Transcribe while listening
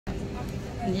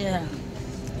Yeah,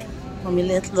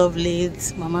 MUMMYLET love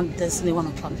leads Mama Destiny one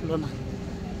of Pamplona.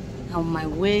 On my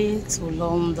way to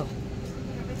London.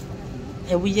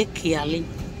 We get Kiali.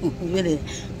 Where the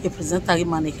presenter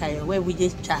Manikaya, where we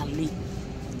get Charlie.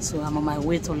 So I'm on my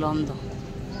way to London,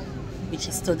 which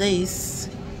is today is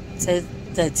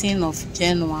 13th of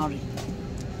January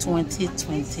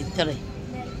 2023.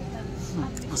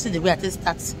 I see the way I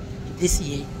start this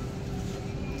year.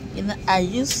 You know, I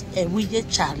use a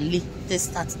widget Charlie to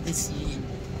start this year.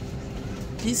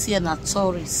 This year na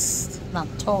tourist, na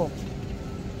tour.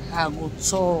 I go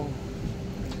tour.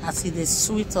 I see the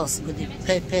sweetest, go the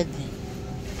pepper them.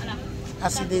 I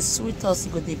see the sweetest,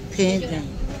 go the pay them.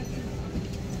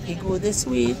 He go the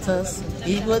sweetest,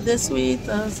 he go the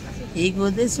sweetest, he go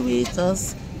the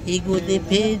sweetest, he go the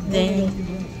pay them.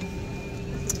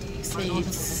 See it.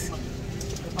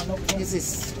 This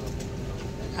is.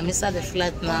 I'm inside the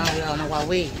flight now. We are on our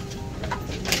way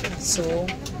to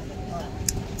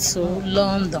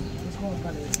London.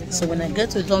 So when I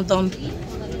get to London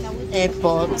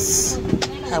airport,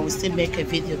 I will still make a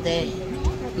video there.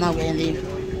 Now we're in the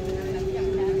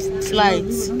flight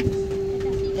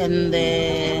and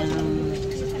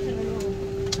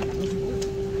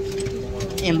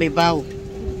in Bilbao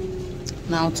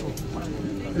now to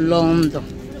London.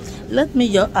 Let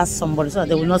me just ask somebody so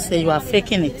they will not say you are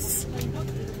faking it.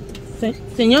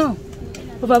 Señor,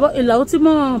 por favor, la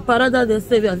última parada de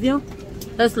este avión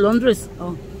es Londres.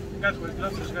 Oh.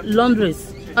 Londres.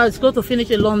 Ah, it's going to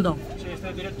finish in London.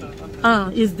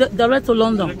 Ah, it's direct to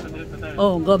London.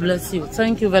 Oh, God bless you.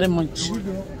 Thank you very much.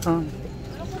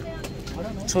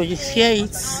 So you hear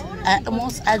it.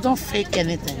 I don't fake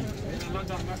anything.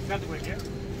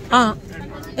 Ah,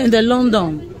 in the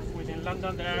London. Within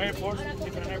London, there are airports,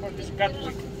 different airports. It's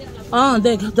Gatwick. Ah,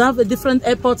 they have a different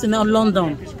airports in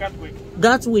London. It's Gatwick.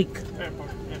 Gatwick. Airport.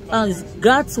 Yes. Ah, it's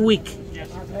Gatwick. Yes.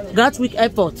 Gatwick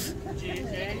Airport.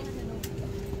 G-A-T-W-I-C.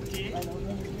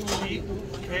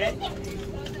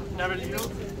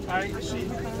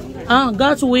 Ah,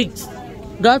 Gatwick.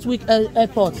 Gatwick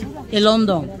Airport in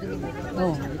London.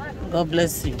 Oh, God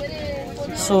bless you.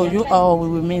 So you all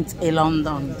will meet in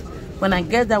London. When I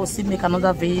get there, we'll still make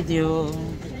another video. You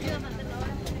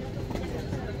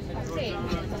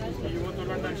want to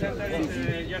London Center?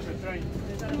 It's just a train.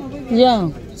 Yeah,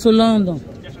 to London.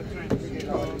 Just a train.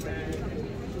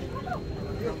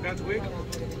 From Gatwick,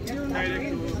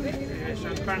 direct to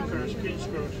St. Pancras, King's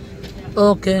Cross.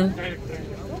 Okay. Direct train.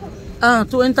 Ah,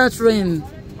 to enter train.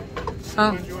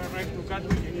 Ah. When you arrive to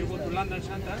Gatwick and you go to London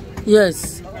Center,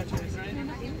 Yes. you catch the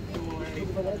train to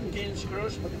King's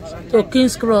Cross. To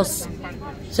King's Cross,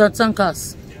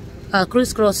 Shantankas. Ah,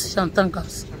 King's Cross,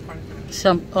 Shantankas.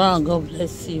 Ah, God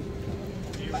bless you.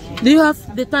 Do you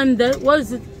have the time there? What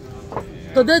is it?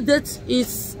 Today's date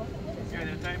is. Yeah,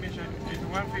 the time is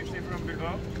 1:50 from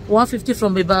Bilbao. 1:50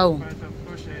 from Bilbao. But of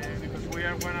course, because we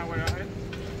are 1 hour ahead.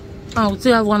 Ah, we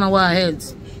still have 1 hour ahead.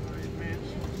 So it means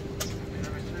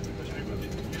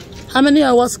How many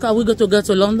hours can we go to get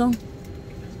to London?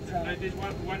 that is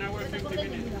 1 hour 50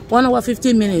 minutes. 1 hour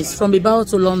 15 minutes from Bilbao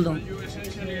to London. You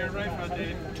essentially arrive at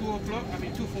 2 o'clock,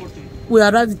 2:40. We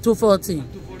arrived at 2:40.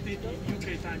 2:40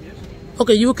 UK time, yes?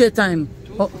 Okay, UK time.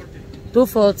 2:40.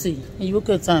 2:40 in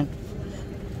UK time.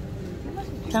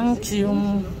 Thank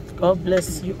you. God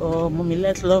bless you all.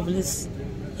 MUMMYLET Lovelies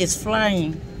is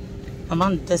flying.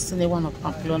 Mama Destiny one of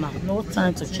Pamplona. No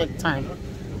time to check time.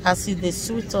 I see the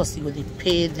sweetest you will be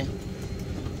paid.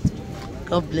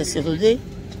 God bless you. Today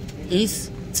is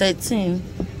 13th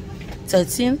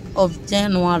of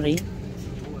January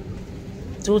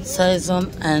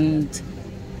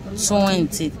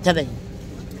 2023.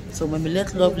 So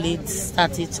MUMMYLET Lovelies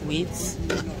started with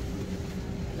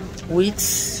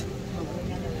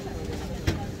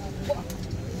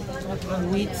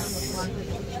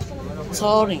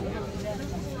touring.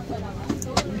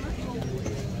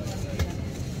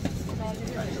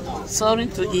 Touring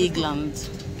to England.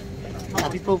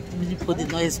 People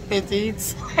did not expect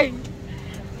it.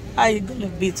 How you gonna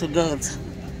be to God?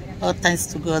 All thanks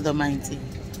to God Almighty.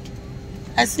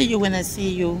 I see you when I see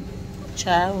you.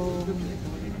 Ciao.